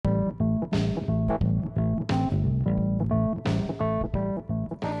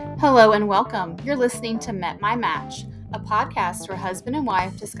Hello and welcome. You're listening to Met My Match, a podcast where husband and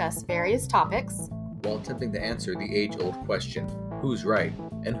wife discuss various topics while attempting to answer the age-old question, who's right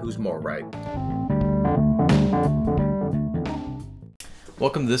and who's more right?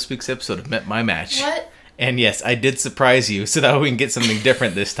 Welcome to this week's episode of Met My Match. What? And yes, I did surprise you so that we can get something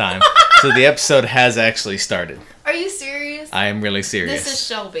different this time. So the episode has actually started. Are you serious? I am really serious. This is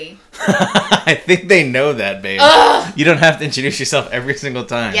Shelby. I think they know that, babe. Ugh. You don't have to introduce yourself every single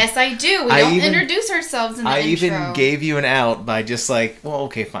time. Yes, I do. We don't introduce ourselves in the intro. I even gave you an out by just like, well,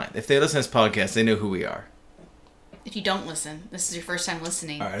 okay, fine. If they listen to this podcast, they know who we are. If you don't listen, this is your first time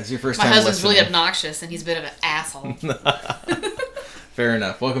listening. All right, this is your first My time husband's listening. really obnoxious, and he's a bit of an asshole. Fair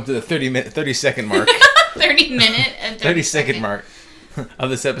enough. Welcome to the 30-second mark. 30-minute and 30-second mark of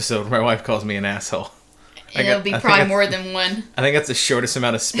this episode where my wife calls me an asshole. It'll be probably more than one. I think that's the shortest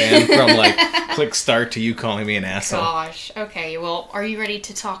amount of span from like click start to you calling me an asshole. Gosh. Okay, well, are you ready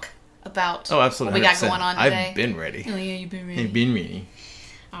to talk about absolutely, what we got going on today? I've been ready. Oh, yeah, you've been ready. I've been ready.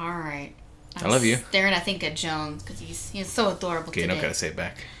 All right. I love you. Staring, I think, at Jones because he's so adorable okay, today. you don't gotta say it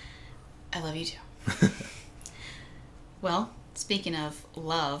back. I love you too. Well, speaking of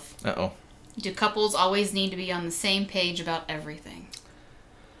love, do couples always need to be on the same page about everything?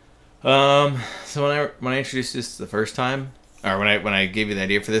 So when I introduced this the first time, or when I gave you the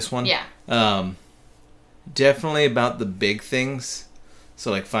idea for this one, definitely about the big things. So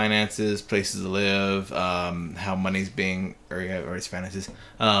like finances, places to live, how money's being, or it's finances,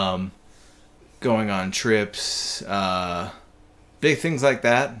 going on trips, big things like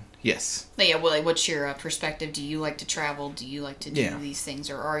that. Yes. But yeah. Well, like, what's your perspective? Do you like to travel? Do you like to do these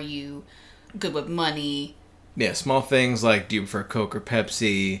things, or are you good with money? Yeah, small things like, do you prefer Coke or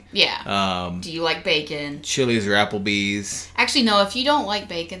Pepsi? Yeah. Do you like bacon? Chili's or Applebee's? Actually, no. If you don't like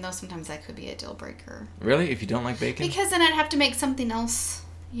bacon, though, sometimes that could be a deal breaker. Really? If you don't like bacon? Because then I'd have to make something else,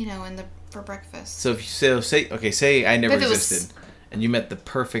 for breakfast. So if you say I never existed, and you met the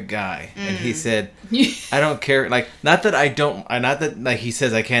perfect guy, and he said, I don't care. Like, not that like he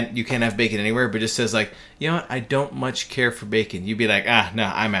says you can't have bacon anywhere, but just says like, you know what? I don't much care for bacon. You'd be like, no,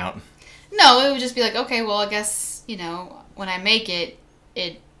 I'm out. No, it would just be like, okay, well, I guess, when I make it,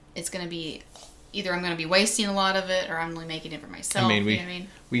 it's going to be, either I'm going to be wasting a lot of it, or I'm only making it for myself.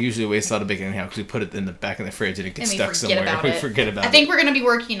 We usually waste a lot of bacon anyhow, because we put it in the back of the fridge, and it gets stuck somewhere. We forget about it. I think we're going to be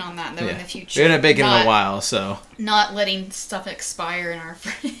working on that, though, in the future. We haven't had bacon in a while, so. Not letting stuff expire in our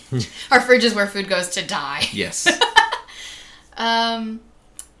fridge. Our fridge is where food goes to die. Yes.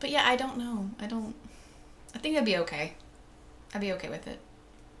 But yeah, I don't know. I think that'd be okay. I'd be okay with it.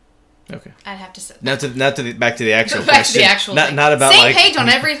 Okay. I'd have to say. Back to the actual question. Back to the actual thing. Not about same page on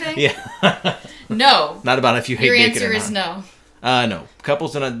everything? Yeah. No. Not about if you hate bacon or not. Your answer is no. No.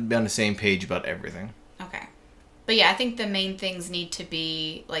 Couples are not on the same page about everything. Okay. But yeah, I think the main things need to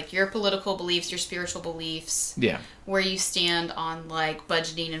be like your political beliefs, your spiritual beliefs. Yeah. Where you stand on like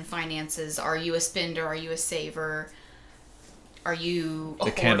budgeting and finances. Are you a spender? Are you a saver? Are you a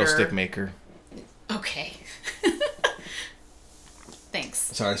hoarder? Candlestick maker. Okay. Thanks.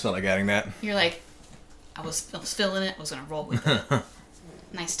 Sorry, I just felt like adding that. You're like, I was feeling it. I was going to roll with it.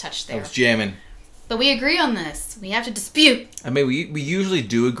 Nice touch there. I was jamming. But we agree on this. We have to dispute. I mean, we usually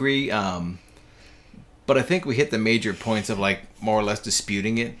do agree, but I think we hit the major points of like more or less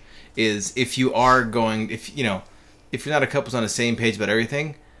disputing it. Is if you're not a couple's on the same page about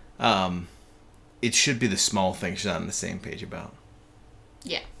everything, it should be the small things you're not on the same page about.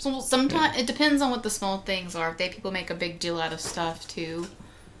 Yeah. So sometimes it depends on what the small things are. If people make a big deal out of stuff too.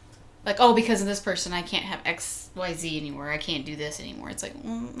 Like, because of this person, I can't have X, Y, Z anymore. I can't do this anymore. It's like,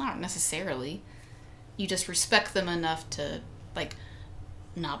 well, not necessarily. You just respect them enough to, like,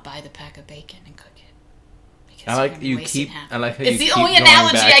 not buy the pack of bacon and cook it. Because I like how you keep it's the only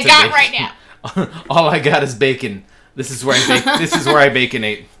analogy I got right now. All I got is bacon. This is where this is where I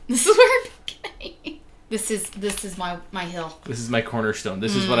baconate. This is where I baconate. This is my hill. This is my cornerstone.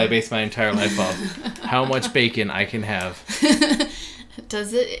 This is what I base my entire life off. How much bacon I can have.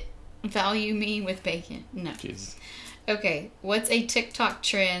 Does it value me with bacon? No. Jesus. Okay, what's a TikTok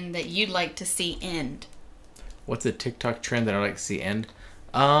trend that you'd like to see end? What's a TikTok trend that I'd like to see end?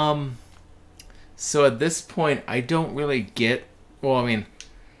 So at this point, I don't really get... Well, I mean,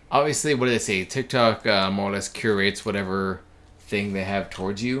 obviously, what do they say? TikTok more or less curates whatever thing they have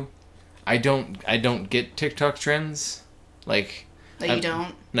towards you. I don't get TikTok trends. Like... You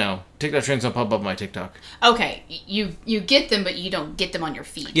don't? No. TikTok trends don't pop up on my TikTok. Okay. You get them, but you don't get them on your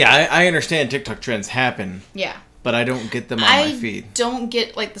feed. Yeah, I understand TikTok trends happen. Yeah. But I don't get them on my feed. I don't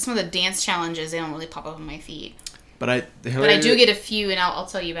get, like, some of the dance challenges, they don't really pop up on my feed. But I do get a few, and I'll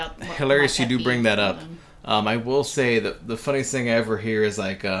tell you about hilarious you do bring that up. I will say that the funniest thing I ever hear is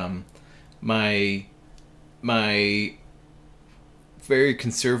like my very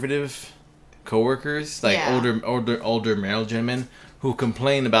conservative coworkers, like older male gentlemen, who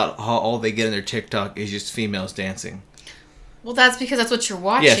complain about how all they get in their TikTok is just females dancing. Well, that's because that's what you're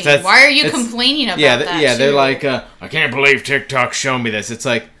watching. Yes, why are you complaining about that? Yeah, they're like, I can't believe TikTok's showing me this. It's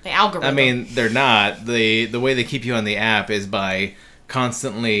like the algorithm. I mean, they're not. The way they keep you on the app is by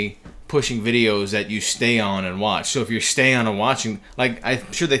constantly pushing videos that you stay on and watch. So if you're staying on and watching, like,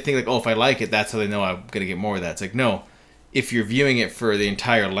 I'm sure they think like, oh, if I like it, that's how they know I'm gonna get more of that. It's like, no. If you're viewing it for the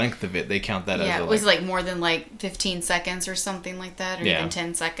entire length of it, they count that as it was like more than like 15 seconds or something like that, or even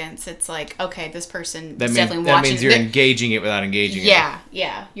 10 seconds. It's like, okay, this person is definitely watching. That means you're engaging it without engaging it.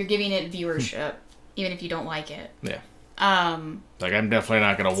 Yeah. You're giving it viewership, even if you don't like it. Yeah. Like, I'm definitely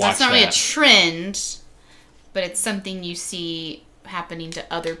not going to watch that. That's not really a trend, but it's something you see happening to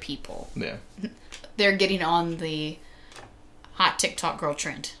other people. Yeah. They're getting on the hot TikTok girl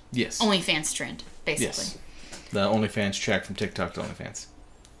trend. Yes. OnlyFans trend, basically. Yes. The OnlyFans track from TikTok to OnlyFans.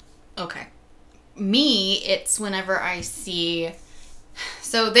 Okay. Me, it's whenever I see...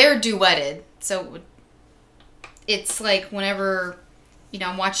 So they're duetted. So it's like whenever,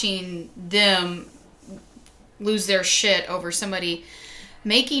 I'm watching them lose their shit over somebody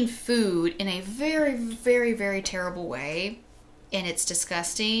making food in a very, very, very terrible way, and it's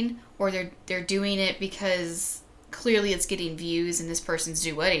disgusting, or they're doing it because clearly it's getting views and this person's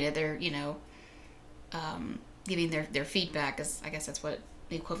duetting it. They're, giving their feedback, I guess that's what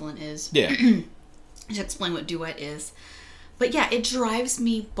the equivalent is. Yeah. To explain what duet is. But yeah, it drives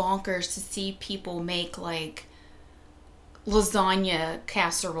me bonkers to see people make like lasagna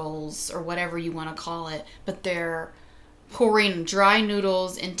casseroles or whatever you want to call it, but they're pouring dry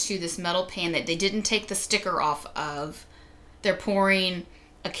noodles into this metal pan that they didn't take the sticker off of. They're pouring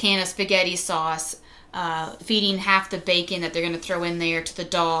a can of spaghetti sauce, feeding half the bacon that they're going to throw in there to the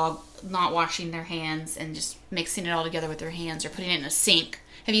dog, not washing their hands, and just mixing it all together with their hands, or putting it in a sink.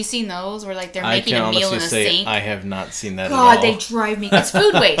 Have you seen those where like they're making a meal in a sink? I have not seen that. God, at all. They drive me. It's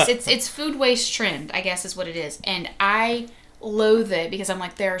food waste. It's food waste trend, I guess is what it is, and I loathe it because I'm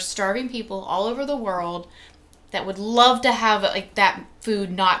like, there are starving people all over the world that would love to have like that food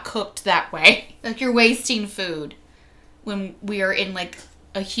not cooked that way. Like, you're wasting food when we are in like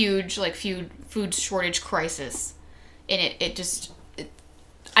a huge like food shortage crisis, and it just.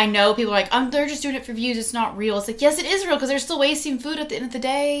 I know people are like, they're just doing it for views. It's not real. It's like, yes, it is real because they're still wasting food at the end of the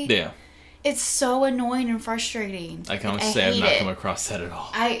day. Yeah. It's so annoying and frustrating. I can honestly say I've not come across that at all.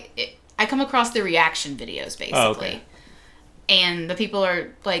 I come across the reaction videos, basically. Oh, okay. And the people are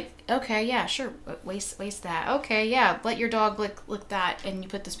like, okay, yeah, sure, waste that. Okay, yeah, let your dog lick that, and you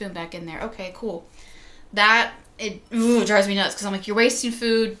put the spoon back in there. Okay, cool. That, it drives me nuts because I'm like, you're wasting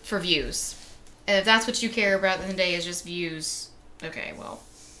food for views. And if that's what you care about in the day is just views, okay, well.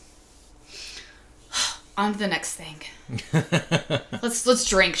 On to the next thing. Let's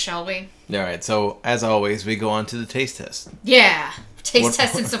drink, shall we? All right. So as always, we go on to the taste test. Yeah,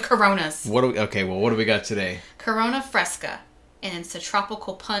 testing some Coronas. What do we got today? Corona Fresca, and it's a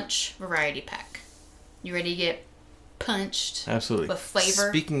tropical punch variety pack. You ready to get punched? Absolutely. With flavor.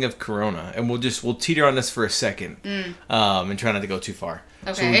 Speaking of Corona, and we'll teeter on this for a second, and try not to go too far.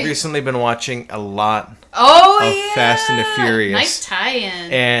 Okay. So we've recently been watching a lot of Fast and the Furious. Nice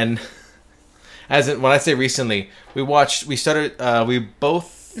tie-in. And when I say recently, we started, we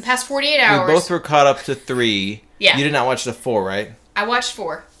both... The past 48 hours. We both were caught up to 3. Yeah. You did not watch the 4, right? I watched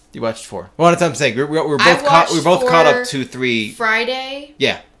 4. You watched 4. Well, that's what I'm saying. We were both caught up to 3. Friday.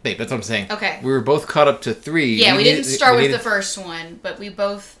 Yeah, babe, that's what I'm saying. Okay. We were both caught up to 3. Yeah, we didn't start with the first one, but we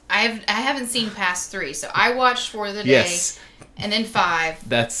both... I haven't seen past 3, so I watched 4 the day. Yes. And then 5.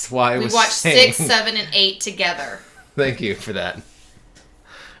 That's why we watched 6, 7, and 8 together. Thank you for that.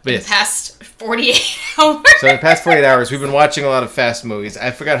 But yes. The past 48 hours. So in the past 48 hours, we've been watching a lot of Fast movies.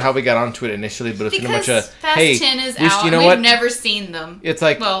 I forgot how we got onto it initially, but it's pretty much Fast 10 is out. We've never seen them. It's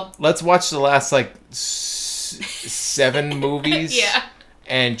like, let's watch the last 7 movies. Yeah.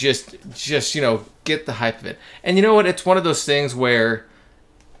 And just get the hype of it. And you know what? It's one of those things where,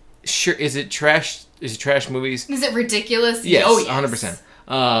 sure, is it trash movies? Is it ridiculous? Yes, oh, yes.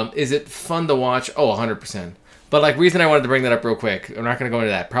 100%. Is it fun to watch? Oh, 100%. But reason I wanted to bring that up real quick, I'm not going to go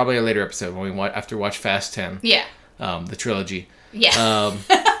into that. Probably a later episode when after we watch Fast 10. Yeah. The trilogy. Yeah.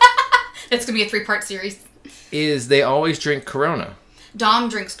 That's going to be a 3-part series. Is they always drink Corona. Dom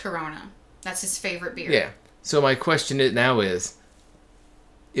drinks Corona. That's his favorite beer. Yeah. So my question is,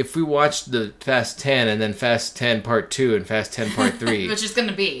 if we watch the Fast 10 and then Fast 10 Part 2 and Fast 10 Part 3... Which is going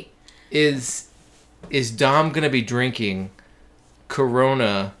to be... Is Dom going to be drinking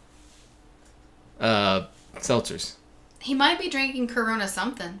Corona... seltzers. He might be drinking Corona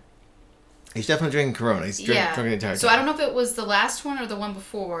something. He's definitely drinking Corona. He's drinking the entire time. So I don't know if it was the last one or the one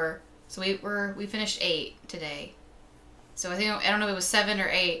before. So we finished 8 today. So I don't know if it was 7 or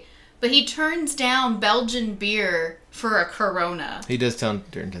 8. But he turns down Belgian beer for a Corona. He does turn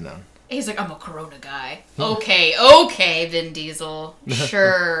down. He's like, I'm a Corona guy. Okay, Vin Diesel.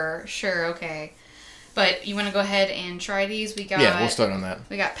 Sure, okay. But you want to go ahead and try these? We'll start on that.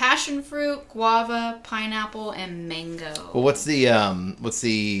 We got passion fruit, guava, pineapple, and mango. Well, what's the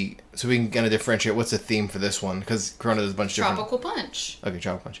so we can kind of differentiate. What's the theme for this one? Because Corona does a bunch of different. Tropical punch. Okay,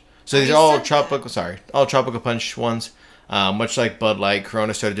 tropical punch. So these are all tropical. Sorry, all tropical punch ones. Much like Bud Light,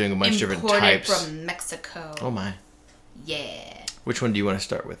 Corona started doing a bunch of different types. Imported from Mexico. Oh my. Yeah. Which one do you want to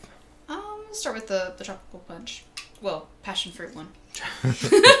start with? We'll start with the tropical punch. Well, passion fruit one.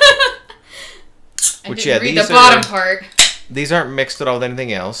 Which read the bottom part. These aren't mixed at all with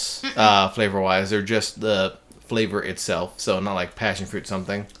anything else, flavor wise. They're just the flavor itself. So not like passion fruit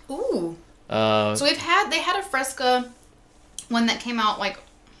something. Ooh. So they had a Fresca one that came out like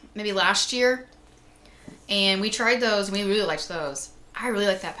maybe last year, and we tried those and we really liked those. I really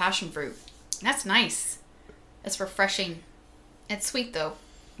like that passion fruit. That's nice. It's refreshing. It's sweet though.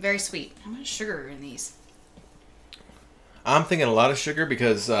 Very sweet. How much sugar are in these? I'm thinking a lot of sugar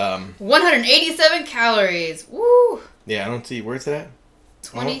because 187 calories. Woo! Yeah, I don't see where's it at.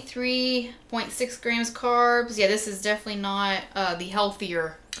 23.6 grams carbs. Yeah, this is definitely not the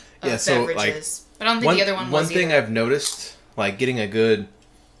healthier of so beverages. But I don't think the other one was One thing I've noticed, like getting a good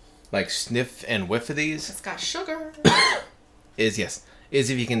like sniff and whiff of these. It's got sugar. is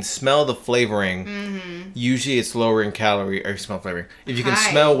if you can smell the flavoring, usually it's lower in calorie, or smell flavoring. If you can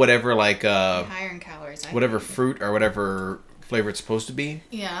smell whatever, like, higher in calories, whatever fruit or whatever flavor it's supposed to be,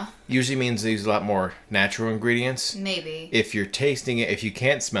 usually means they use a lot more natural ingredients. Maybe. If you're tasting it, if you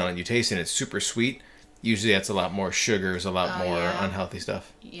can't smell it, you taste it, it's super sweet, usually that's a lot more sugars, a lot more unhealthy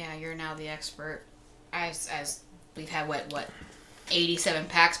stuff. Yeah, you're now the expert. As we've had, what, 87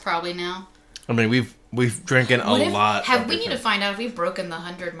 packs probably now? I mean, we've drinking a lot. We need to find out if we've broken the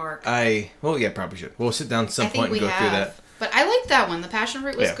 100 mark. Probably should. We'll sit down at some point and go through that. But I like that one. The passion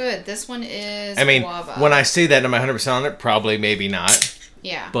fruit was good. This one is guava. When I say that, am I 100% on it? Probably, maybe not.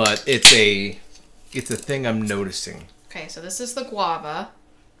 Yeah. But it's a thing I'm noticing. Okay, so this is the guava.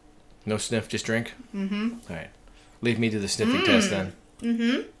 No sniff, just drink? Mm-hmm. All right. Leave me to the sniffing test then.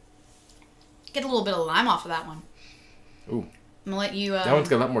 Mm-hmm. Get a little bit of lime off of that one. Ooh. I'm going to let you... that one's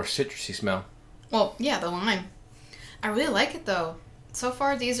got a lot more citrusy smell. Well, yeah, the lime. I really like it, though. So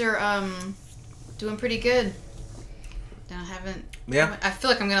far, these are doing pretty good. I haven't... Yeah. I feel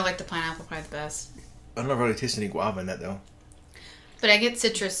like I'm going to like the pineapple probably the best. I don't know if I really taste any guava in that, though. But I get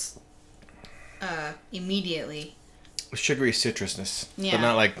citrus immediately. Sugary citrusness. Yeah.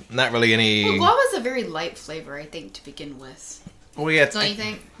 But not really any... Well, guava's a very light flavor, I think, to begin with. Oh, yeah. Don't you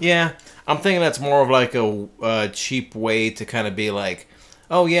think? Yeah. I'm thinking that's more of like a cheap way to kind of be like,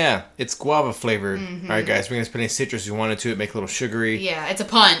 oh, yeah, it's guava flavored. Mm-hmm. All right, guys, we're going to put any citrus you wanted to it, make it a little sugary. Yeah, it's a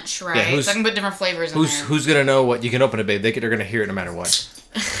punch, right? Yeah, so I can put different flavors in there. Who's going to know what? You can open it, babe. They're going to hear it no matter what.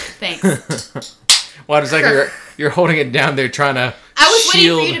 Thanks. Well, it's like you're holding it down there trying to I was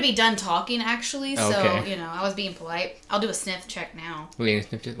waiting for you to be done talking, actually, so, I was being polite. I'll do a sniff check now. Well,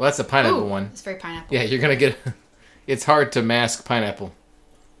 that's the pineapple one. It's very pineapple. Yeah, you're going to get... It's hard to mask pineapple.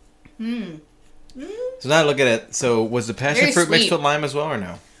 So now look at it. So was the passion fruit mixed with lime as well, or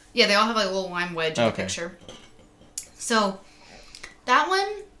no? Yeah, they all have like a little lime wedge in the picture. So that one,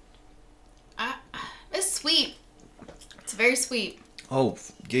 it's sweet. It's very sweet. Oh,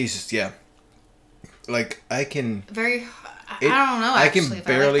 Jesus, yeah. Like I can. I don't know. I can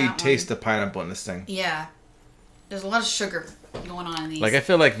barely taste the pineapple in this thing. Yeah, there's a lot of sugar going on in these. Like I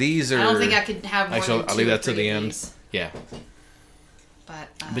feel like these are. I don't think I could have more than 2 I'll leave that to the end. These. Yeah.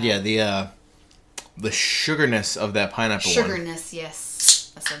 But yeah, the sugarness of that pineapple Sugarness,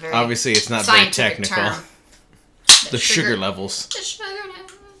 yes. That's a very obviously it's not very technical. Term. The sugar levels. The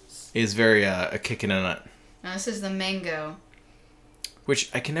sugarness is very a kick in a nut. Now this is the mango.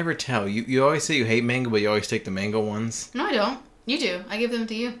 Which I can never tell. You always say you hate mango, but you always take the mango ones. No, I don't. You do. I give them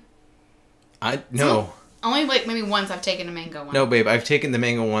to you. No. Only like maybe once I've taken a mango one. No, babe, I've taken the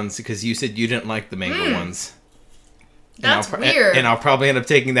mango ones because you said you didn't like the mango ones. That's weird. And I'll probably end up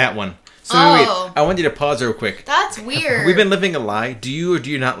taking that one. So wait, I want you to pause real quick. That's weird. We've been living a lie. Do you or do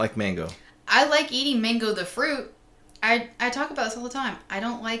you not like mango? I like eating mango the fruit. I talk about this all the time. I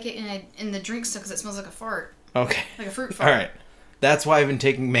don't like it in the drink stuff because it smells like a fart. Okay. Like a fruit fart. All right. That's why I've been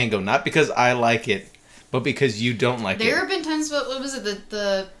taking mango. Not because I like it, but because you don't like it. There have been times, what was it,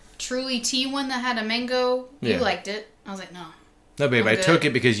 the Truly tea one that had a mango? You liked it. I was like, no. No, babe, I took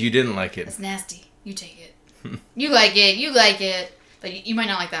it because you didn't like it. It's nasty. You take it. You like it. You like it. But you might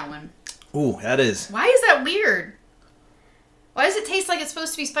not like that one. Ooh, that is. Why is that weird? Why does it taste like it's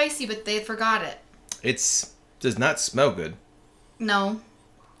supposed to be spicy, but they forgot it? Does not smell good. No.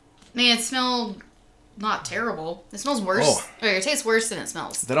 I mean, it smelled not terrible. It smells worse. Oh. Or it tastes worse than it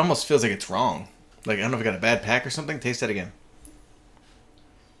smells. That almost feels like it's wrong. Like, I don't know if I got a bad pack or something. Taste that again.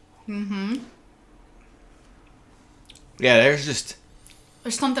 Mm-hmm. Yeah, there's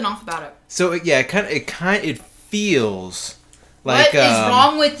something off about it. So yeah, it feels like what is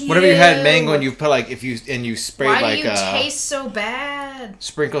wrong with you? Whenever you had mango and you put like you sprayed Why like do you taste so bad?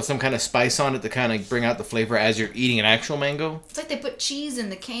 Sprinkle some kind of spice on it to kind of bring out the flavor as you're eating an actual mango. It's like they put cheese in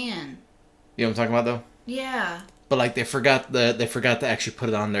the can. You know what I'm talking about though? Yeah. But like they forgot to actually put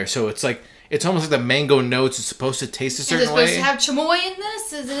it on there, so it's like it's almost like the mango notes is supposed to taste a certain way. It's supposed to have chamoy in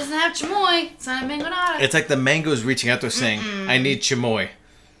this. It doesn't have chamoy. It's not a mango nada. It's like the mango's reaching out to us saying, "I need chamoy."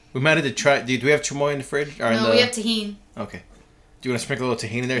 We might have to try. Do we have chamoy in the fridge? Or no, we have tahini. Okay. Do you want to sprinkle a little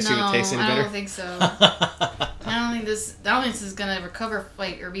tahini in there, see if it tastes any better? I don't think so. I don't think this is gonna recover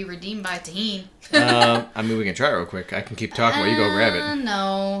or be redeemed by tahini. I mean, we can try it real quick. I can keep talking while you go grab it.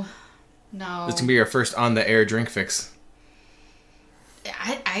 No. This can be our first on the air drink fix.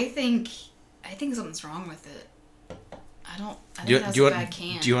 I think something's wrong with it. I think that's a bad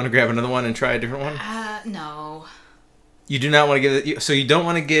can. Do you want to grab another one and try a different one? No. You do not want to give it. So you don't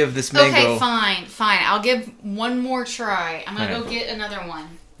want to give this mango. Okay, fine. I'll give one more try. I'm gonna go get another one.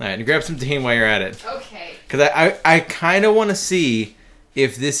 All right, and grab some tahini while you're at it. Okay. Because I kind of want to see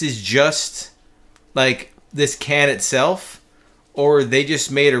if this is just like this can itself, or they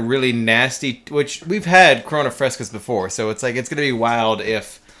just made a really nasty. Which we've had Corona Frescas before, so it's like it's gonna be wild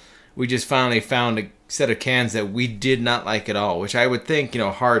if we just finally found a set of cans that we did not like at all. Which I would think,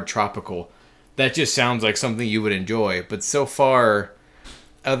 hard tropical. That just sounds like something you would enjoy. But so far,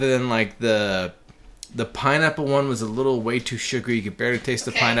 other than like the pineapple one was a little way too sugary. You could barely taste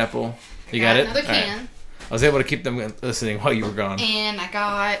the pineapple. You got it? Another can. Right. I was able to keep them listening while you were gone. And I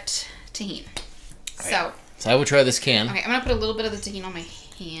got tahini. Right. So I will try this can. Okay, I'm going to put a little bit of the tahini on my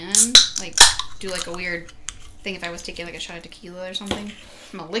hand. Like, do like a weird thing if I was taking like a shot of tequila or something.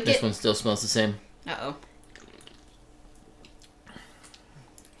 I'm going to lick it. This one still smells the same. Uh-oh.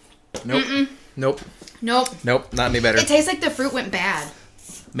 Nope. Mm-mm. Nope. Nope. Not any better. It tastes like the fruit went bad.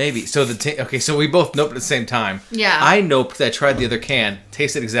 Maybe. So so we both noped at the same time. Yeah. I noped because I tried the other can.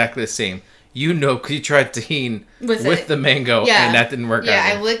 Tasted exactly the same. You noped because you tried tahini with the mango, and that didn't work out.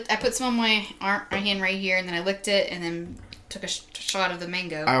 Yeah, I put some on my hand right here, and then I licked it, and then took a shot of the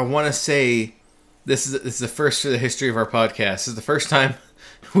mango. I want to say this is the first for the history of our podcast. This is the first time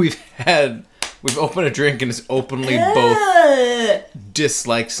we've opened a drink and it's openly both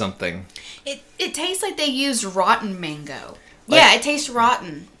dislike something. It tastes like they used rotten mango. Yeah, it tastes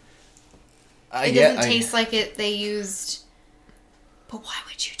rotten. It doesn't taste like they used... But why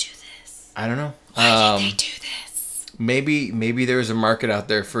would you do this? I don't know. Why did they do this? Maybe there's a market out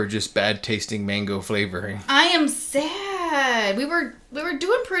there for just bad tasting mango flavoring. I am sad. We were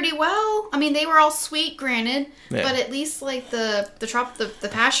doing pretty well. I mean, they were all sweet, granted, but at least like the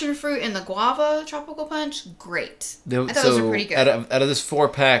passion fruit and the guava tropical punch, great. I thought those were pretty good. Out of this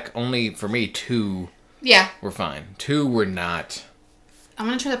 4-pack, only for me 2 were fine. 2 were not. I'm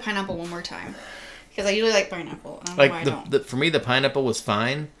gonna try the pineapple one more time because I usually like pineapple. I don't know why I don't. For me, the pineapple was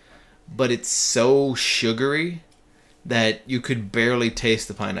fine, but it's so sugary that you could barely taste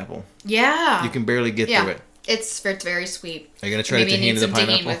the pineapple. Yeah. You can barely get through it. It's very sweet. Are you going to try the tahini of the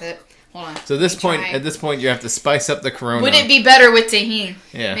pineapple? With it. Hold on. So at this point, you have to spice up the Corona. Would it be better with tahini?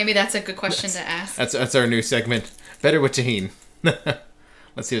 Yeah. Maybe that's a good question to ask. That's our new segment. Better with tahini.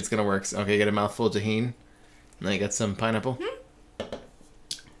 Let's see if it's going to work. Okay, you got a mouthful of tahini. Now you got some pineapple.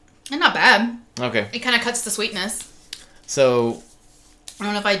 And not bad. Okay. It kind of cuts the sweetness. So...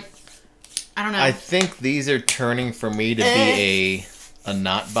 I don't know. I think these are turning for me to be a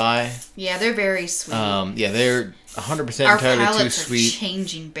not buy. Yeah, they're very sweet. They're 100% Our entirely palates too are sweet.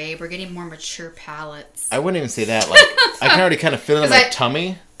 changing, babe. We're getting more mature palates. I wouldn't even say that. Like I can already kind of feel it in my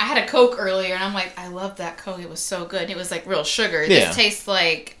tummy. I had a Coke earlier, and I'm like, I love that Coke. It was so good. It was like real sugar. This tastes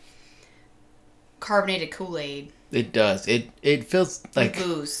like carbonated Kool-Aid. It does. It feels like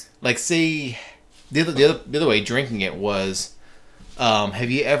booze. Like say the other way drinking it was. Have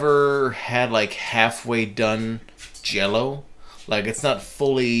you ever had like halfway done Jell-O? Like it's not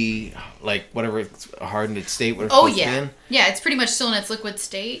fully like whatever it's hardened its state. Yeah, it's pretty much still in its liquid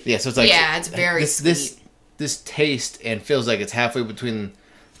state. Yeah, so it's like it's very sweet. This taste and feels like it's halfway between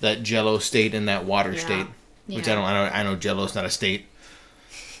that Jell-O state and that water state. Which I know Jell-O's not a state,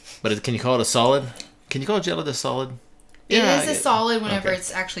 but can you call it a solid? Can you call Jell-O the solid? It is a solid whenever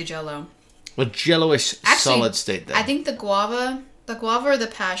it's actually Jell-O. A jello-ish solid state then. I think the guava or the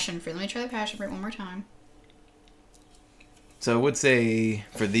passion fruit. Let me try the passion fruit one more time. So I would say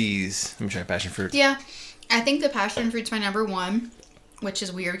for these, let me try passion fruit. Yeah, I think the passion fruit's my number one, which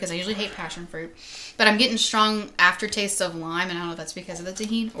is weird because I usually hate passion fruit. But I'm getting strong aftertaste of lime, and I don't know if that's because of the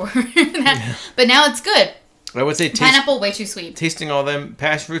tahini or that. Yeah. But now it's good. I would say pineapple way too sweet. Tasting all them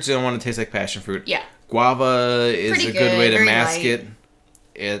passion fruits, you don't want to taste like passion fruit. Yeah. Guava is pretty a good way to mask light.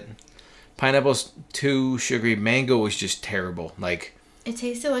 it. Pineapple's too sugary. Mango was just terrible. Like it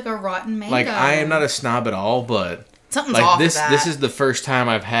tasted like a rotten mango. Like I am not a snob at all, but something's like off this. With that. This is the first time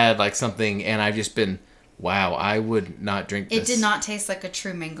I've had like something, and I've just been, wow, I would not drink this. It did not taste like a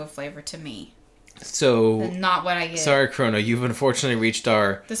true mango flavor to me. So not what I get. Sorry, Corona, you've unfortunately reached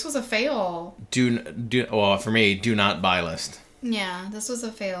our. This was a fail. Well, for me, do not buy list. Yeah, this was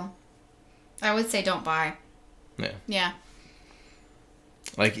a fail. I would say don't buy. Yeah. Yeah.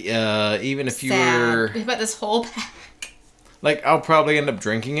 Like, even if you were... What about this whole pack? Like, I'll probably end up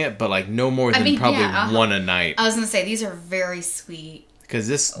drinking it, but, like, no more than one a night. I was going to say, these are very sweet.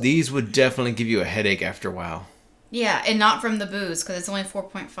 Because these would definitely give you a headache after a while. Yeah, and not from the booze, because it's only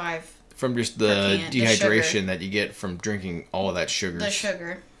 4.5. From just the dehydration that you get from drinking all of that sugar. The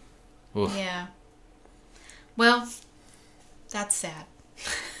sugar. Oof. Yeah. Well, that's sad.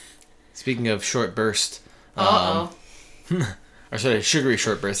 Speaking of short burst. Uh-oh. Or sorry, sugary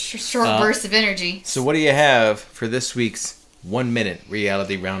short burst. Short burst of energy. So what do you have for this week's 1 minute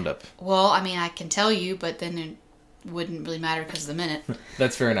reality roundup? Well, I mean, I can tell you, but then it wouldn't really matter because of the minute.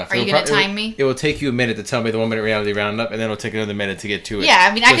 That's fair enough. Are you going to time me? It will take you a minute to tell me the 1 minute reality roundup, and then it'll take another minute to get to it. Yeah,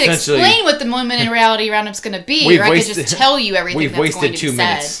 I mean, I could explain what the 1 minute reality roundup's going to be, or I could just tell you everything that's going to be said. We've wasted 2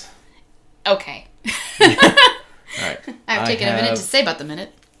 minutes. Okay. All right. I've taken a minute to say about the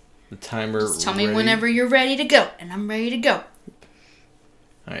minute. The timer. Just tell me whenever you're ready to go, and I'm ready to go.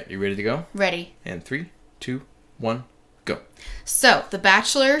 All right, you ready to go? Ready. And 3, 2, 1, go. So, the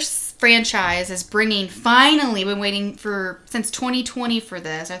Bachelor franchise is bringing, finally, been waiting for, since 2020 for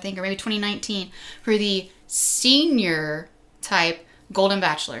this, I think, or maybe 2019, for the senior type Golden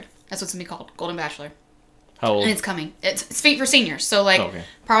Bachelor. That's what's going to be called, Golden Bachelor. How old? And it's coming. It's for seniors, so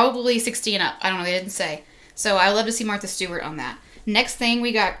probably 60 and up. I don't know, they didn't say. So, I would love to see Martha Stewart on that. Next thing,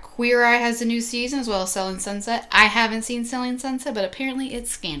 we got Queer Eye has a new season, as well as Selling Sunset. I haven't seen Selling Sunset, but apparently it's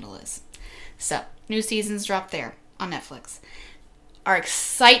scandalous. So, new seasons dropped there on Netflix. Our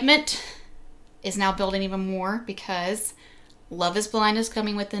excitement is now building even more because Love is Blind is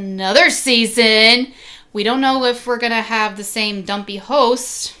coming with another season. We don't know if we're going to have the same dumpy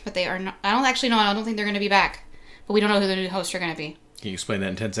host, but they are not. I don't actually know. I don't think they're going to be back. But we don't know who the new hosts are going to be. Can you explain that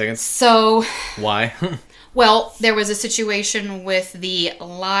in 10 seconds? So... Why? Well, there was a situation with the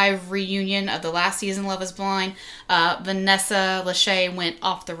live reunion of the last season, Love is Blind. Vanessa Lachey went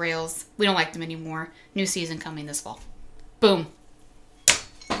off the rails. We don't like them anymore. New season coming this fall. Boom.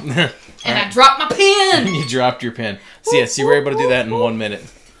 And I dropped my pen. You dropped your pen. So yes, you were able to do that in 1 minute.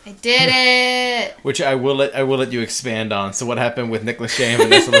 I did it. Which I will let you expand on. So what happened with Nick Lachey and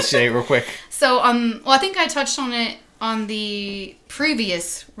Vanessa Lachey real quick? So well, I think I touched on it on the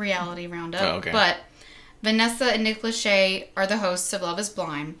previous reality roundup. Oh, okay. But Vanessa and Nick Lachey are the hosts of Love is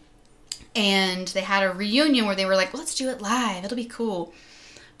Blind. And they had a reunion where they were like, let's do it live. It'll be cool.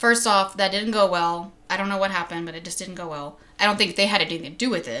 First off, that didn't go well. I don't know what happened, but it just didn't go well. I don't think they had anything to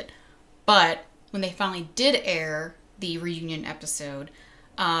do with it. But when they finally did air the reunion episode,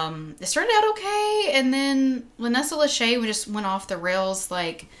 it started out okay. And then Vanessa Lachey just went off the rails,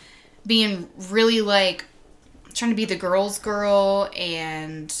 like being really like trying to be the girl's girl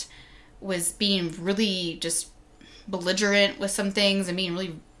and was being really just belligerent with some things and being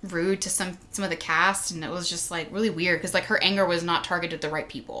really rude to some of the cast, and it was just like really weird because like her anger was not targeted at the right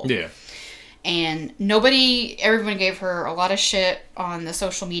people. Yeah. And everyone gave her a lot of shit on the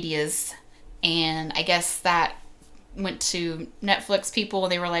social medias, and I guess that went to Netflix people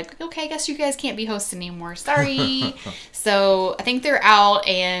and they were like, okay, I guess you guys can't be hosts anymore. Sorry. So I think they're out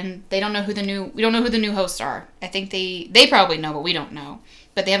and we don't know who the new hosts are. I think they probably know, but we don't know.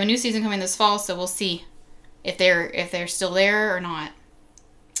 But they have a new season coming this fall, so we'll see if they're still there or not.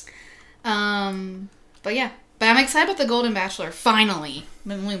 But yeah. But I'm excited about the Golden Bachelor. Finally. I've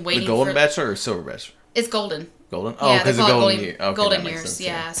been only waiting. The Golden Bachelor or Silver Bachelor? It's golden. Golden? Oh, because yeah, of golden years. Okay, golden years,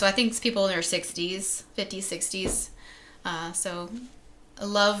 yeah. So I think it's people in their 60s, 50s, 60s. So A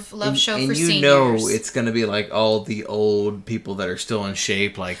love show and for you seniors. know it's going to be like all the old people that are still in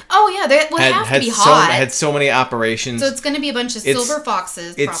shape. Like, oh yeah, they would have to be hot. Had so many operations. So it's going to be a bunch of silver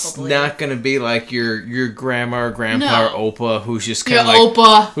foxes. It's probably. not going to be like your grandma or grandpa or Opa who's just kind of like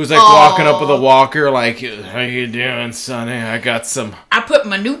Opa. Who's like walking up with a walker like, how you doing, sonny? I got some. I put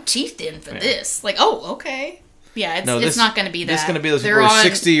my new teeth in for this. Like, oh, okay. Yeah, it's not going to be that. It's going to be those people who are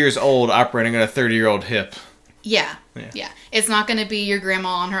 60 years old operating on a 30-year-old hip. Yeah. It's not going to be your grandma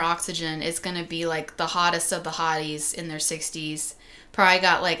on her oxygen. It's going to be like the hottest of the hotties in their 60s. Probably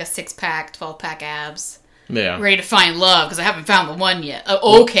got like a 6-pack, 12-pack abs. Yeah. Ready to find love because I haven't found the one yet.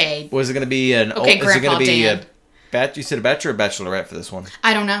 Okay. Was it going to be an... Okay, is it going to be Dan. You said a bachelor or bachelorette for this one?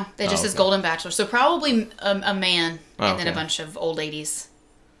 I don't know. It just says Golden Bachelor. So probably a man and then a bunch of old ladies.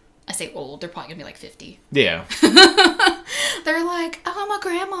 I say old. They're probably going to be like 50. Yeah. They're like, oh, I'm a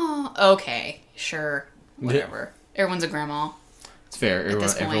grandma. Okay. Sure. Whatever. Everyone's a grandma. It's fair.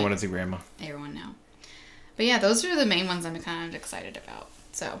 Everyone is a grandma. Everyone now. But yeah, those are the main ones I'm kind of excited about.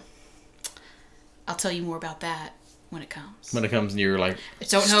 So, I'll tell you more about that when it comes. When it comes and you're like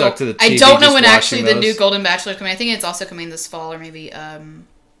stuck to the TV. I don't know when actually the new Golden Bachelor is coming. I think it's also coming this fall or maybe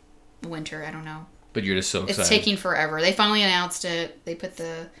winter. I don't know. But you're just so excited. It's taking forever. They finally announced it. They put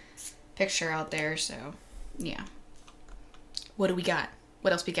the picture out there. So, yeah. What do we got?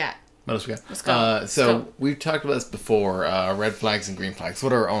 What else we got? What else we got? Let's go. So we've talked about this before, red flags and green flags.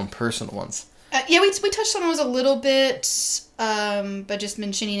 What are our own personal ones? Yeah, we touched on those a little bit, but just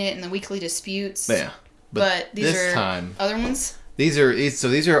mentioning it in the weekly disputes. Yeah. But these are other ones? These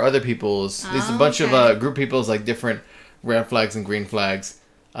are other people's. These are a bunch of group people's, like different red flags and green flags.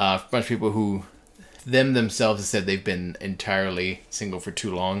 A bunch of people who themselves have said they've been entirely single for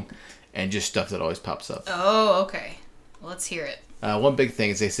too long, and just stuff that always pops up. Oh, okay. Well, let's hear it. One big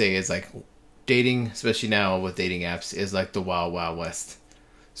thing, as they say, is like dating, especially now with dating apps, is like the wild, wild west.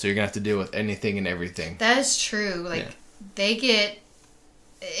 So you're going to have to deal with anything and everything. That is true. Like, they get...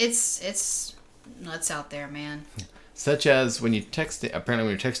 It's nuts out there, man. Such as when you apparently when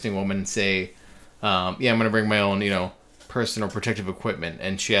you're texting a woman and say, I'm going to bring my own, personal protective equipment.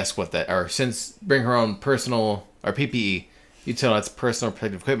 And she asks what that... Or bring her own personal... Or PPE. You tell her it's personal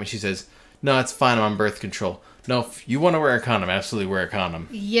protective equipment. She says, no, it's fine. I'm on birth control. No, if you want to wear a condom, absolutely wear a condom.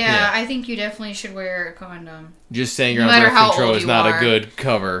 Yeah, I think you definitely should wear a condom. Just saying you're on birth control is not a good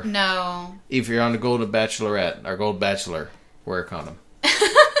cover. No. If you're on the Golden Bachelorette or Gold Bachelor, wear a condom.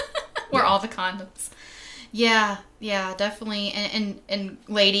 Wear all the condoms. Yeah, definitely. And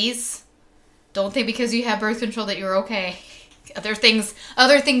ladies, don't think because you have birth control that you're okay. Other things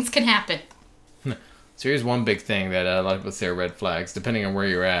can happen. So here's one big thing that a lot of people say are red flags, depending on where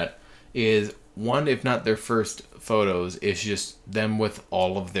you're at, is one, if not their first photos, is just them with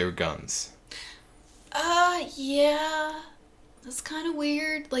all of their guns. Yeah. That's kind of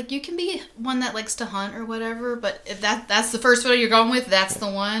weird. Like, you can be one that likes to hunt or whatever, but if that's the first photo you're going with, that's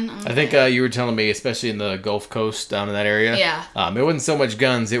the one. Okay. I think you were telling me, especially in the Gulf Coast down in that area. Yeah. It wasn't so much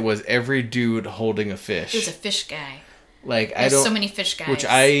guns, it was every dude holding a fish. It was a fish guy. Like, There's so many fish guys. Which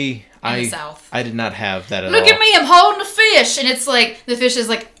in the South. I did not have that at all. Look at me, I'm holding a fish! And it's like, the fish is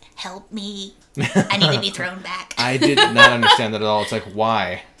like, help me. I need to be thrown back. I did not understand that at all. It's like,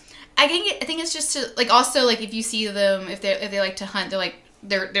 why? I think it's just to, like, also, like, if you see them, if they like to hunt, they're like,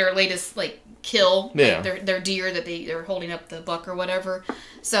 their latest, like, kill. Yeah. Like, their deer that they're holding up the buck or whatever.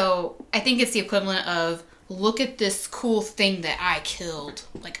 So, I think it's the equivalent of, look at this cool thing that I killed.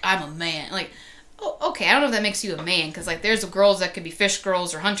 Like, I'm a man. Like, oh, okay, I don't know if that makes you a man, because, like, there's girls that could be fish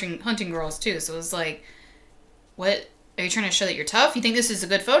girls or hunting girls, too. So, it's like, what? Are you trying to show that you're tough? You think this is a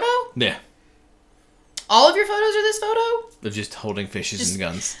good photo? Yeah. All of your photos are this photo? They're just holding fishes and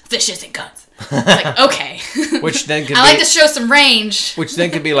guns. Fishes and guns. Like, okay. Which then could I like to show some range. Which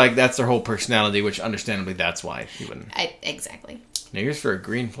then could be like, that's their whole personality, which understandably that's why you wouldn't. Exactly. Now here's for a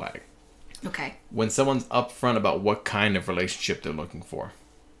green flag. Okay. When someone's upfront about what kind of relationship they're looking for.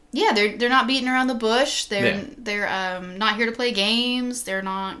 Yeah, they're not beating around the bush. They're not here to play games. They're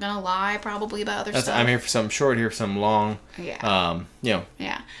not gonna lie probably about other stuff. I'm here for something short, here for something long. Yeah.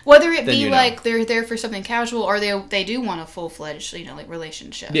 Yeah. Whether it be like they're there for something casual or they do want a full-fledged, like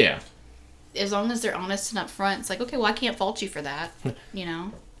relationship. Yeah. As long as they're honest and upfront, it's like, okay, well, I can't fault you for that.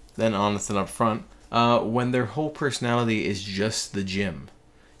 Then honest and upfront. When their whole personality is just the gym.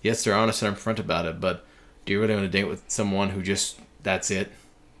 Yes, they're honest and upfront about it, but do you really want to date with someone who just that's it?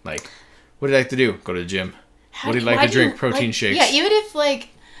 Like, what do you like to do? Go to the gym. What do you like to drink? Protein shakes. Yeah, even if, like,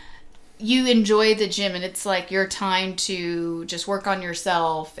 you enjoy the gym and it's, like, your time to just work on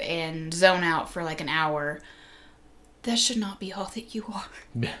yourself and zone out for, like, an hour, that should not be all that you are.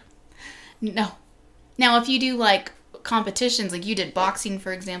 Yeah. No. Now, if you do, like, competitions, like you did boxing,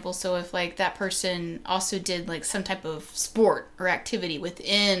 for example. So if like that person also did like some type of sport or activity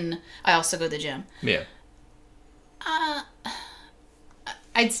within, I also go to the gym. Yeah.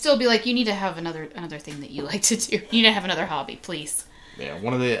 I'd still be like, you need to have another thing that you like to do. You need to have another hobby, please. Yeah,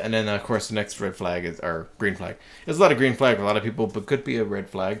 and then of course the next red flag is, or green flag. There's a lot of green flag for a lot of people, but could be a red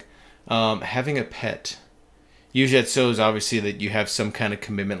flag. Having a pet. Usually that shows obviously that you have some kind of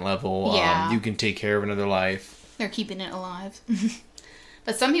commitment level. Yeah. You can take care of another life. They're keeping it alive.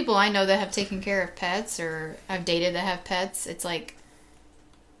 But some people I know that have taken care of pets, or I've dated that have pets, it's like,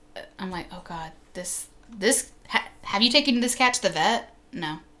 I'm like, oh God, have you taken this cat to the vet?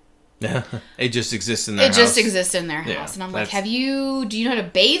 No. It just exists in their house. It just exists in their house. Yeah, and I'm like, do you know how to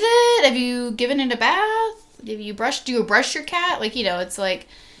bathe it? Have you given it a bath? Do you brush your cat? Like, it's like,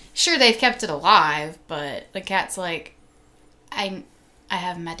 sure, they've kept it alive, but the cat's like, I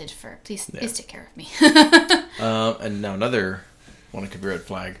have meted fur. Please take care of me. And now another one that could be a red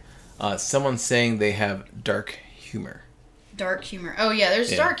flag. Someone saying they have dark humor. Dark humor. Oh, yeah,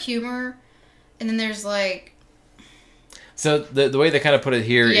 there's dark humor, and then there's like... So the way they kind of put it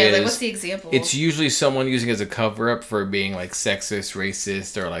here is... like, what's the example? It's usually someone using it as a cover-up for being like sexist,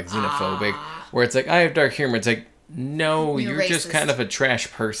 racist, or like xenophobic. Where it's like, I have dark humor. It's like, no, you're just kind of a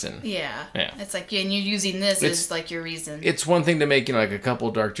trash person. Yeah. It's like, and you're using this as like your reason. It's one thing to make, like a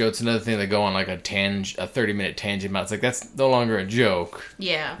couple dark jokes. Another thing to go on like a 30-minute tangent about. It's like, that's no longer a joke.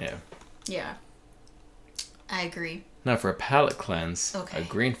 Yeah. I agree. Now for a palate cleanse, a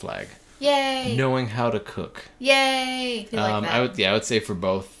green flag. Yay. Knowing how to cook. Yay. Like that. I would say for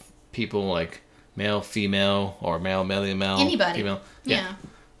both people, like male, female, or male, anybody. Female. Yeah.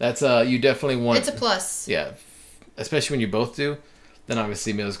 That's you definitely want. It's a plus. Yeah. Especially when you both do, then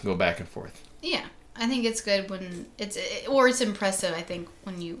obviously meals can go back and forth. Yeah, I think it's good when it's impressive. I think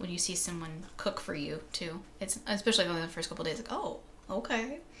when you see someone cook for you too. It's especially like in the first couple of days, like, oh,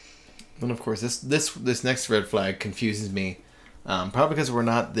 okay. Then of course this next red flag confuses me, probably because we're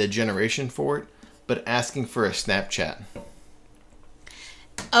not the generation for it. But asking for a Snapchat.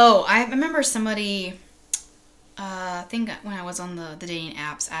 Oh, I remember somebody. I think when I was on the dating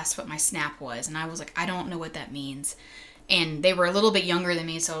apps, asked what my Snap was, and I was like, I don't know what that means. And they were a little bit younger than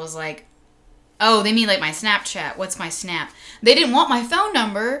me, so I was like, oh, they mean like my Snapchat. What's my Snap? They didn't want my phone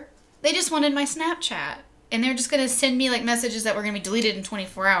number. They just wanted my Snapchat. And they're just going to send me like messages that were going to be deleted in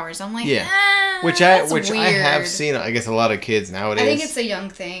 24 hours. I'm like, which I have seen, I guess, a lot of kids nowadays. I think it's a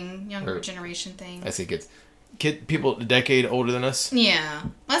younger generation thing. I say kids. People a decade older than us. Yeah,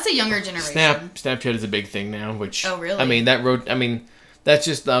 that's a younger generation. Snapchat is a big thing now. Which really? I mean that's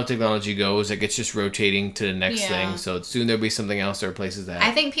just how technology goes. Like it's just rotating to the next thing. So soon there'll be something else that replaces that.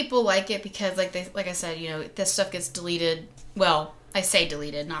 I think people like it because, like I said, this stuff gets deleted. Well, I say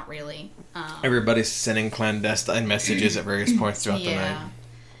deleted, not really. Everybody's sending clandestine messages at various points throughout the night.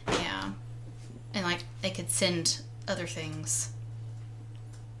 Yeah, and like they could send other things.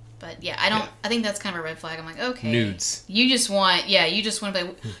 But yeah, I think that's kind of a red flag. I'm like, okay. Nudes. You just want to be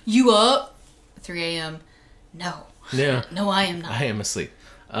like, you up? 3 a.m. No. Yeah. No, I am not. I am asleep.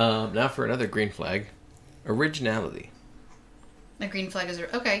 Now for another green flag. Originality. The green flag is,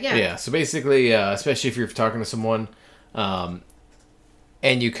 okay, yeah. Yeah, so basically, especially if you're talking to someone, and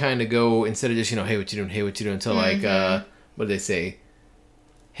you kind of go, instead of just, hey, what you doing, to like, what do they say?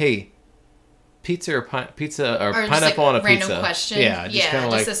 Hey, pizza or pineapple on a random pizza. Question. Yeah, just kind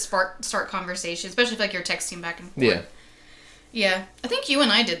of like to start conversation, especially if like you're texting back and forth. Yeah. I think you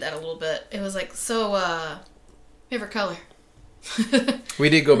and I did that a little bit. It was like, so favorite color. We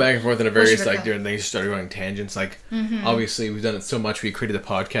did go back and forth in a various like different things. Started going tangents. Like obviously we've done it so much we created a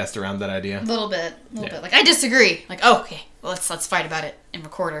podcast around that idea. A little bit. Like I disagree. Like okay, well let's fight about it and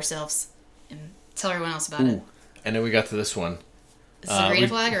record ourselves and tell everyone else about it. And then we got to this one. Is this a green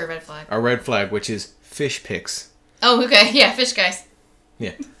flag or a red flag? A red flag, which is fish pics. Oh, okay. Yeah, fish guys.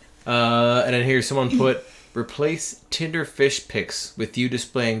 Yeah. And then here someone put, replace Tinder fish pics with you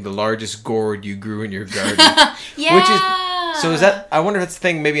displaying the largest gourd you grew in your garden. Yeah. So is that, I wonder if that's the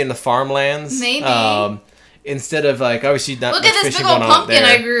thing maybe in the farmlands. Maybe. Instead of like, obviously not look at this big old pumpkin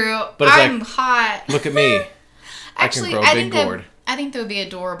I grew. But I'm like, hot. Look at me. Actually, I can grow a big gourd. I think that would be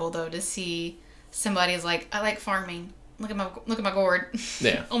adorable though to see somebody's like, I like farming. Look at my gourd.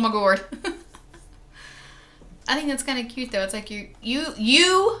 Yeah. Oh my gourd. I think that's kind of cute though. It's like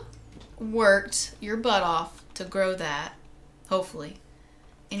you worked your butt off to grow that, hopefully,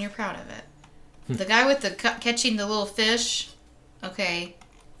 and you're proud of it. The guy with the catching the little fish, okay,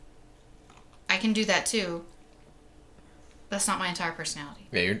 I can do that too. That's not my entire personality.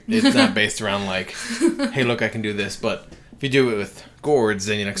 Yeah, it's not based around like, hey, look, I can do this, but If you do it with gourds,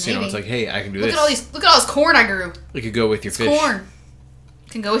 then next thing you know, it's like, hey, I can do this. Look at all this corn I grew. You could go with your fish. Corn.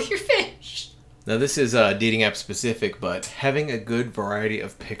 Can go with your fish. Now, this is dating app specific, but having a good variety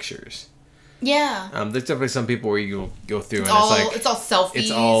of pictures. Yeah. There's definitely some people where you go through it's all selfies.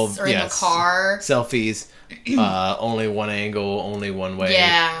 It's all in the car. Selfies. Only one angle, only one way.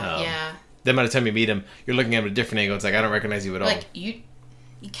 Yeah. Then by the time you meet him, you're looking at him at a different angle. It's like, I don't recognize you at all. Like, you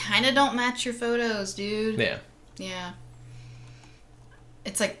kind of don't match your photos, dude. Yeah. Yeah.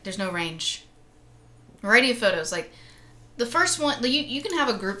 It's like, there's no range. Variety of photos. Like, the first one, you can have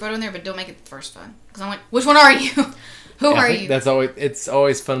a group photo in there, but don't make it the first one. Because I'm like, which one are you? Who are you? It's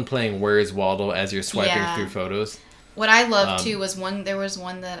always fun playing Where is Waldo as you're swiping through photos. What I loved too was there was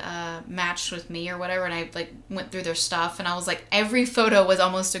one that matched with me or whatever, and I like went through their stuff, and I was like, every photo was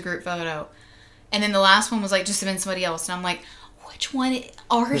almost a group photo, and then the last one was like just been somebody else, and I'm like, which one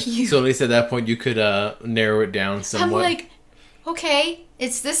are you? So at least at that point you could narrow it down somewhat. I'm like, okay,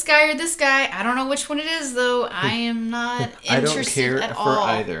 it's this guy or this guy. I don't know which one it is though. I am not interested at all.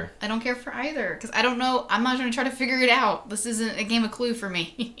 I don't care for either because I don't know. I'm not going to try to figure it out. This isn't a game of Clue for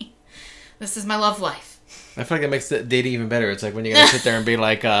me. This is my love life. I feel like it makes the dating even better. It's like when you're going to sit there and be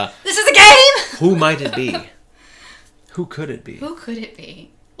like, this is a game! Who might it be? Who could it be? Who could it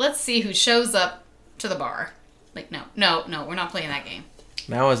be? Let's see who shows up to the bar. Like, no, we're not playing that game.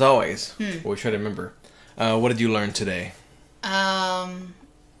 Now, as always, we try to remember. What did you learn today? Well,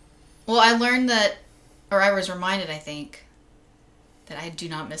 I learned that, or I was reminded, I think, that I do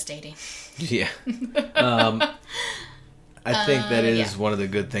not miss dating. Yeah. I think that is one of the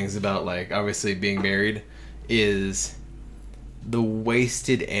good things about, like, obviously being married is the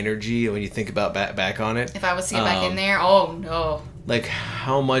wasted energy when you think about back on it. If I was to get back in there, oh no. Like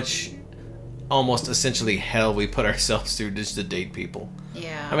how much almost essentially hell we put ourselves through just to date people.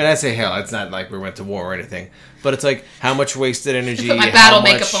 Yeah. I mean, I say hell. It's not like we went to war or anything. But it's like how much wasted energy. Put my battle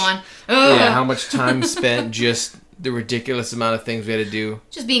makeup on. Ugh. Yeah, how much time spent just the ridiculous amount of things we had to do.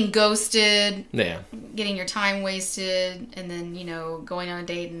 Just being ghosted. Yeah. Getting your time wasted. And then, going on a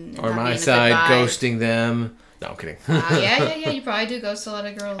date and or my side, ghosting them. No, I'm kidding. Yeah. You probably do ghost a lot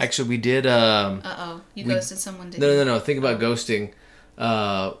of girls. Actually, we did. You ghosted someone, didn't you? No. Think about ghosting.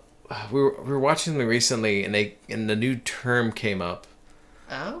 We were watching them recently, and the new term came up.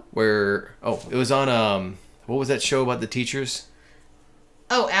 Oh. It was on what was that show about the teachers?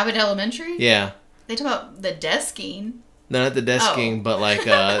 Oh, Abbott Elementary. Yeah. They talk about the desking. No, not the desking, but like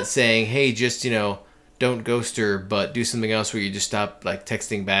saying, hey, just don't ghost her, but do something else where you just stop like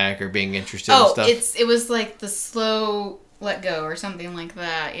texting back or being interested in stuff. It was like the slow let go or something like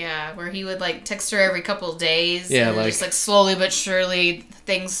that. Yeah, where he would like text her every couple of days. Yeah, and just like slowly but surely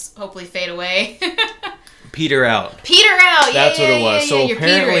things hopefully fade away. Peter out. That's what it was. Yeah, so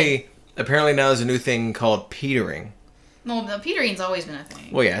apparently now there's a new thing called petering. Well, the petering's always been a thing.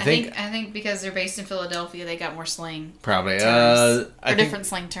 Well, yeah, I think because they're based in Philadelphia, they got more slang. Probably. Different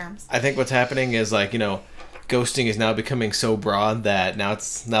slang terms. I think what's happening is like, ghosting is now becoming so broad that now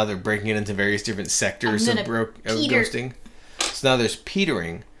they're breaking it into various different sectors of ghosting. So now there's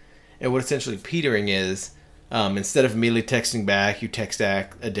petering. And what essentially petering is, instead of immediately texting back, you text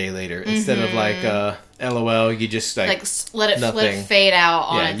back a day later. Instead of like LOL, you just like let it fade out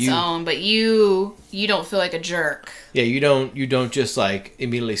on its own, but you don't feel like a jerk. Yeah, you don't just like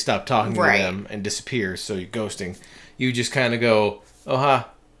immediately stop talking to them and disappear. So you're ghosting. You just kind of go, oh ha,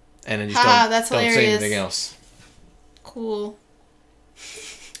 and then just don't say anything else. Cool.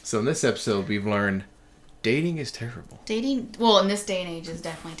 So in this episode, we've learned dating is terrible. Well, in this day and age, is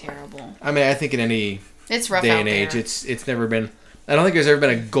definitely terrible. I mean, I think in any it's rough day out and there. age, it's never been. I don't think there's ever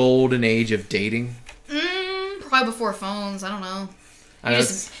been a golden age of dating. Probably before phones. I don't know.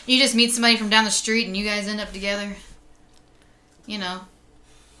 You just meet somebody from down the street and you guys end up together.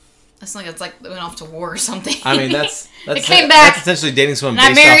 It's like we went off to war or something. I mean, that's came back. That's essentially dating someone.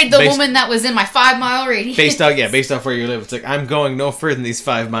 And I married the woman that was in my 5-mile radius. Based off where you live. It's like I'm going no further than these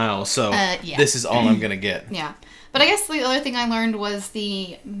 5 miles, so this is all I'm gonna get. Yeah, but I guess the other thing I learned was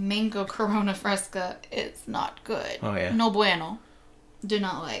the mango Corona Fresca. It's not good. Oh yeah. No bueno. Do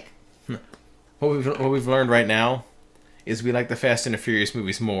not like. What we've learned right now is we like the Fast and the Furious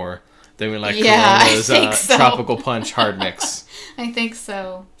movies more than we like Corona's Tropical Punch hard mix. I think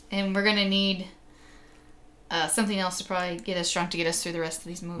so. And we're going to need something else to probably get us drunk to get us through the rest of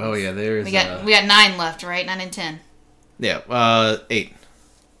these movies. Oh, yeah. We got 9 left, right? 9 and 10. Yeah. 8.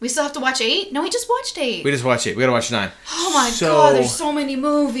 We still have to watch 8? No, we just watched 8. We just watched 8. We got to watch 9. Oh, my God. There's so many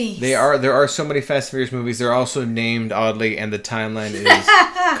movies. There are so many Fast and Furious movies. They're also named oddly, and the timeline is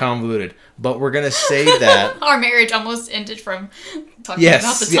convoluted. But we're going to save that. Our marriage almost ended from talking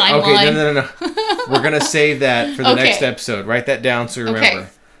about the timeline. Okay, no. We're going to save that for the next episode. Write that down so you remember.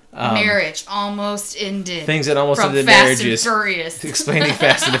 Marriage almost ended. Things that almost ended marriages. Explaining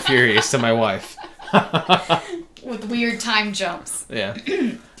Fast and the Furious to my wife. With weird time jumps. Yeah.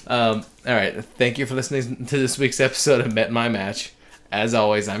 All right. Thank you for listening to this week's episode of Met My Match. As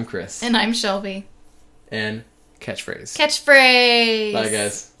always, I'm Chris. And I'm Shelby. And catchphrase. Catchphrase. Bye,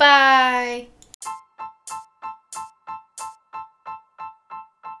 guys. Bye.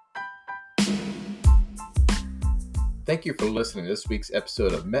 Thank you for listening to this week's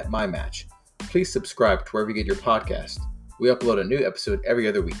episode of Met My Match. Please subscribe to wherever you get your podcast. We upload a new episode every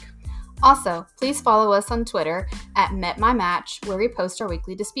other week. Also, please follow us on Twitter at MetMyMatch, where we post our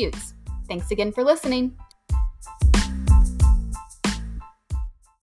weekly disputes. Thanks again for listening.